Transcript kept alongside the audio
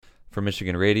For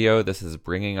Michigan Radio, this is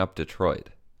Bringing Up Detroit.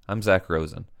 I'm Zach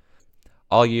Rosen.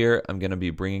 All year, I'm going to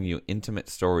be bringing you intimate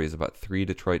stories about 3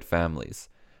 Detroit families.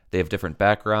 They have different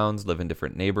backgrounds, live in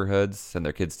different neighborhoods, send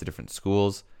their kids to different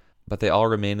schools, but they all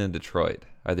remain in Detroit,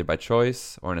 either by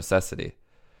choice or necessity.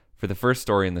 For the first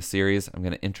story in the series, I'm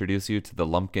going to introduce you to the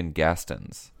Lumpkin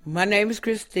Gastons. My name is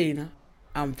Christina.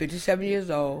 I'm 57 years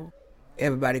old.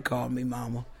 Everybody call me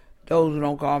Mama. Those who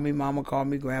don't call me Mama call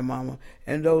me Grandmama.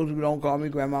 And those who don't call me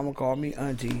Grandmama call me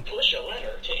Auntie. Push a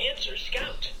letter to answer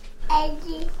Scout.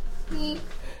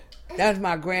 That's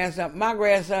my grandson. My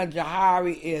grandson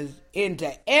Jahari is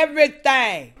into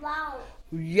everything. Wow.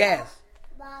 Yes.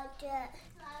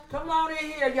 Come on in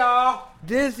here, y'all.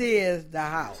 This is the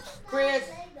house. Chris,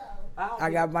 I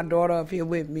got my daughter up here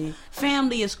with me.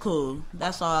 Family is cool.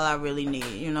 That's all I really need.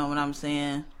 You know what I'm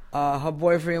saying? Her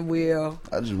boyfriend Will.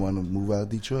 I just want to move out of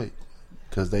Detroit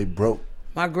because they broke.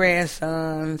 My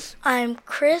grandsons. I'm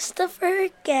Christopher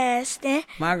Gaston.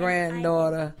 My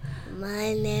granddaughter.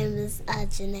 My name is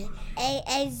Ajane.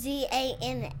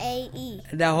 Aazanae.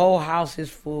 The whole house is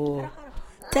full.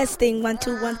 Testing, 1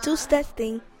 2 1 2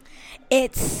 testing.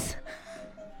 It's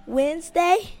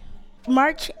Wednesday,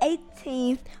 March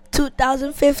 18th,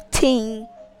 2015.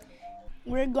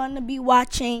 We're going to be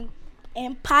watching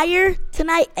Empire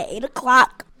tonight at 8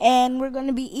 o'clock. And we're going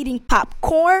to be eating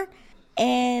popcorn.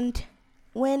 And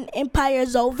when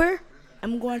Empire's over,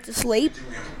 I'm going to sleep.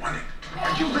 Are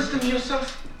you listening to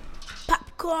yourself?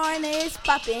 Popcorn is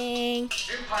popping.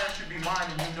 Empire should be mine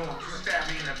and you know it. You stab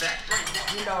me in the back.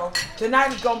 You know,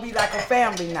 tonight is going to be like a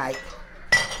family night.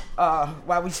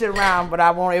 While we sit around, but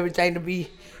I want everything to be,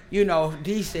 you know,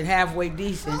 decent, halfway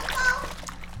decent.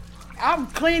 I'm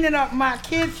cleaning up my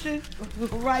kitchen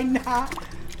right now.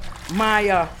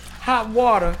 My hot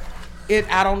water,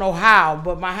 I don't know how,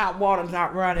 but my hot water's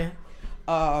not running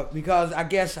because I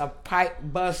guess a pipe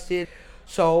busted.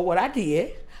 So what I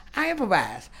did, I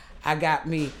improvised. I got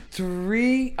me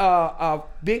 3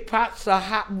 big pots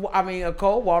of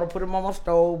cold water, put them on my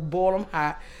stove, boil them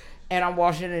hot, and I'm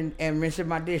washing and rinsing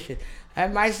my dishes.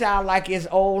 That might sound like it's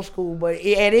old school, and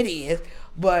it is,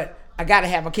 but I got to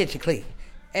have my kitchen clean.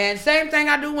 And same thing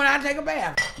I do when I take a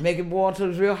bath. Make it boil till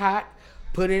it's real hot,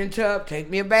 put it in the tub, take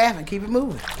me a bath, and keep it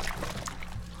moving.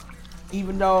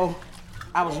 Even though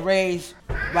I was raised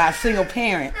by a single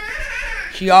parent,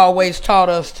 she always taught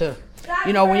us to,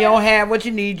 you know, when you don't have what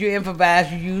you need, you improvise,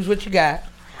 you use what you got.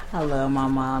 I love my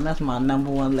mom. That's my number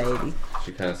one lady.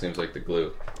 She kind of seems like the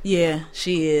glue. Yeah,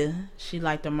 she is. She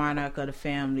like the monarch of the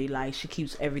family. Like, she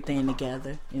keeps everything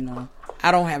together, you know.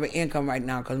 I don't have an income right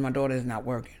now because my daughter is not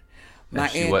working.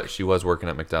 She was working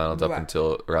at McDonald's up Right.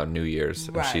 until around New Year's,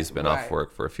 and Right, she's been right. off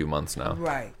work for a few months now.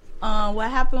 Right. What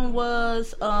happened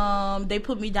was they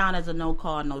put me down as a no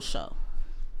call, no show.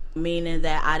 Meaning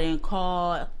that I didn't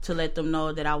call to let them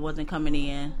know that I wasn't coming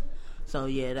in. So,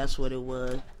 yeah, that's what it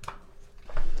was.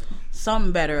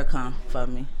 Something better will come for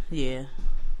me. Yeah.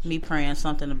 Me praying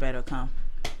something better will come.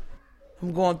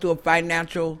 I'm going through a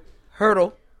financial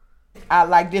hurdle.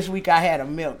 Like this week, I had a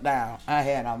meltdown.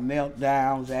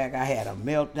 Zach. I had a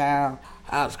meltdown.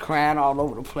 I was crying all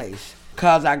over the place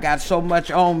because I got so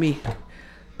much on me.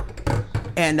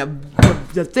 And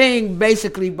the thing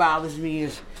basically bothers me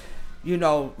is, you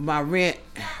know, my rent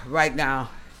right now,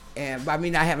 and by me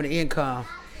not having an income,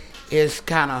 is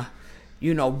kind of,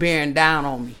 you know, bearing down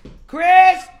on me.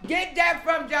 Chris, get that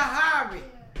from Jahari.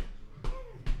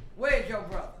 Where's your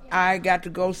brother? I got to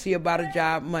go see about a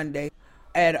job Monday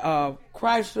at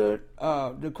Chrysler,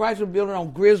 the Chrysler building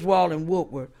on Griswold and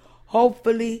Woodward.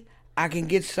 Hopefully, I can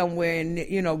get somewhere and,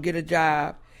 you know, get a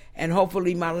job, and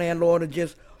hopefully my landlord will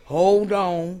just hold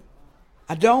on.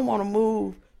 I don't want to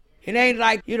move. It ain't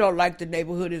like, you know, like the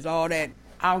neighborhood is all that.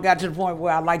 I don't got to the point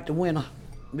where I like the winter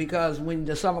because when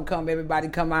the summer come, everybody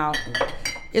come out.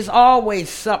 It's always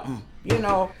something, you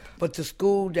know. But the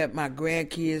school that my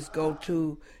grandkids go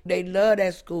to, they love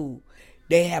that school.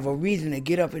 They have a reason to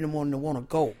get up in the morning to want to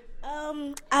go.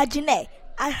 Ajane,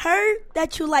 I heard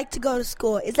that you like to go to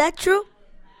school. Is that true?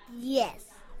 Yes.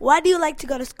 Why do you like to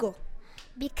go to school?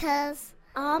 Because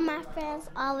all my friends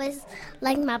always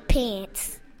like my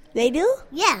pants. They do?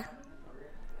 Yeah.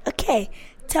 Okay,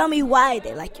 tell me why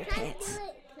they like your pants.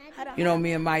 You know,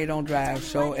 me and Maya don't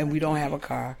drive, and we don't have a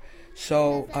car.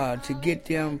 So to get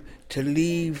them to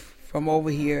leave from over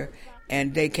here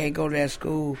and they can't go to that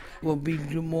school will be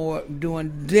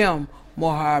doing them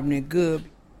more harm than good.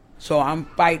 So I'm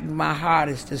fighting my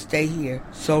hardest to stay here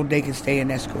so they can stay in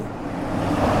that school.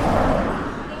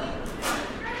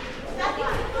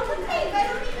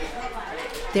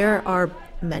 There are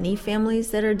many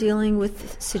families that are dealing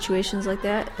with situations like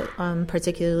that,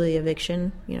 particularly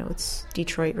eviction. You know, it's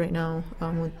Detroit right now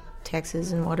with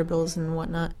taxes and water bills and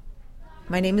whatnot.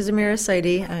 My name is Amira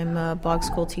Saidi. I'm a Bog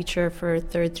School teacher for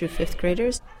 3rd through 5th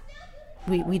graders.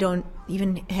 We don't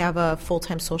even have a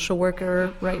full-time social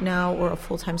worker right now or a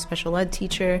full-time special ed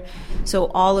teacher. So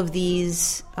all of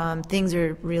these things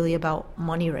are really about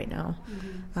money right now.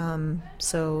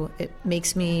 So it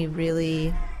makes me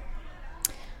really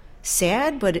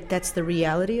sad, but that's the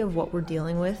reality of what we're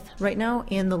dealing with right now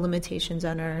and the limitations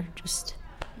on our just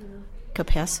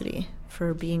capacity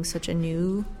for being such a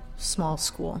new, small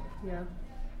school. Yeah.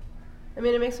 I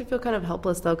mean, it makes me feel kind of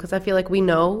helpless, though, because I feel like we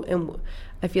know, and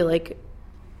I feel like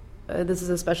this is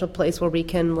a special place where we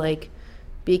can, like,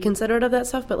 be considerate of that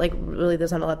stuff, but, like, really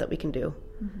there's not a lot that we can do.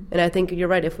 And I think you're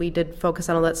right. If we did focus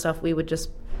on all that stuff, we would just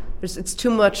it's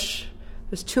too much.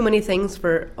 There's too many things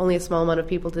for only a small amount of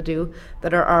people to do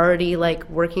that are already, like,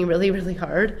 working really, really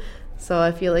hard. So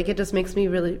I feel like it just makes me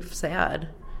really sad.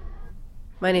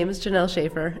 My name is Janelle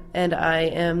Schaefer, and I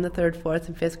am the 3rd, 4th,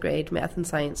 and 5th grade math and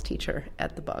science teacher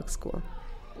at the Bog School.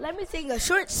 Let me sing a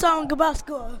short song about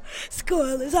school.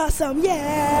 School is awesome,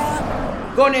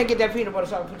 yeah. Go in there and get that peanut butter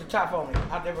sauce and put the top on it.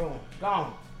 Out that room.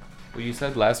 Gone. Well, you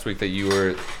said last week that you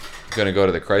were going to go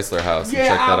to the Chrysler House and check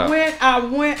that out. I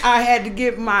went. I had to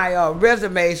get my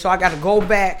resume, so I got to go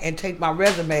back and take my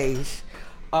resumes.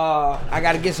 I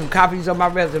got to get some copies of my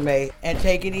resume and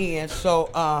take it in.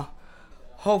 So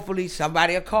hopefully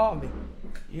somebody will call me.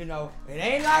 You know, it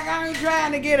ain't like I ain't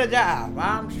trying to get a job.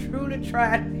 I'm truly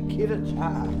trying to get a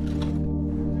job.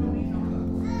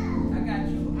 I got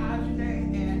you out today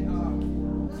and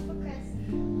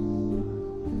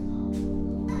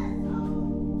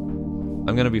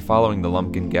I'm going to be following the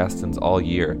Lumpkin Gastons all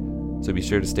year, so be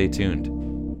sure to stay tuned.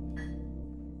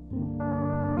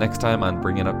 Next time on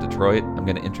Bringing Up Detroit, I'm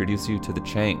going to introduce you to the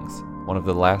Changs, one of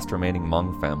the last remaining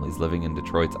Hmong families living in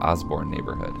Detroit's Osborne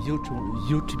neighborhood.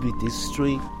 Used to be this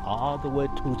street all the way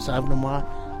to Savannah.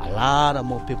 A lot of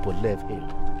more people live here.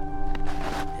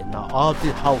 And now all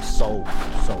the house sold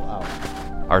out.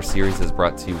 Our series is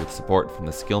brought to you with support from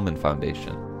the Skillman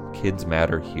Foundation. Kids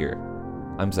Matter Here.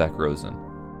 I'm Zach Rosen.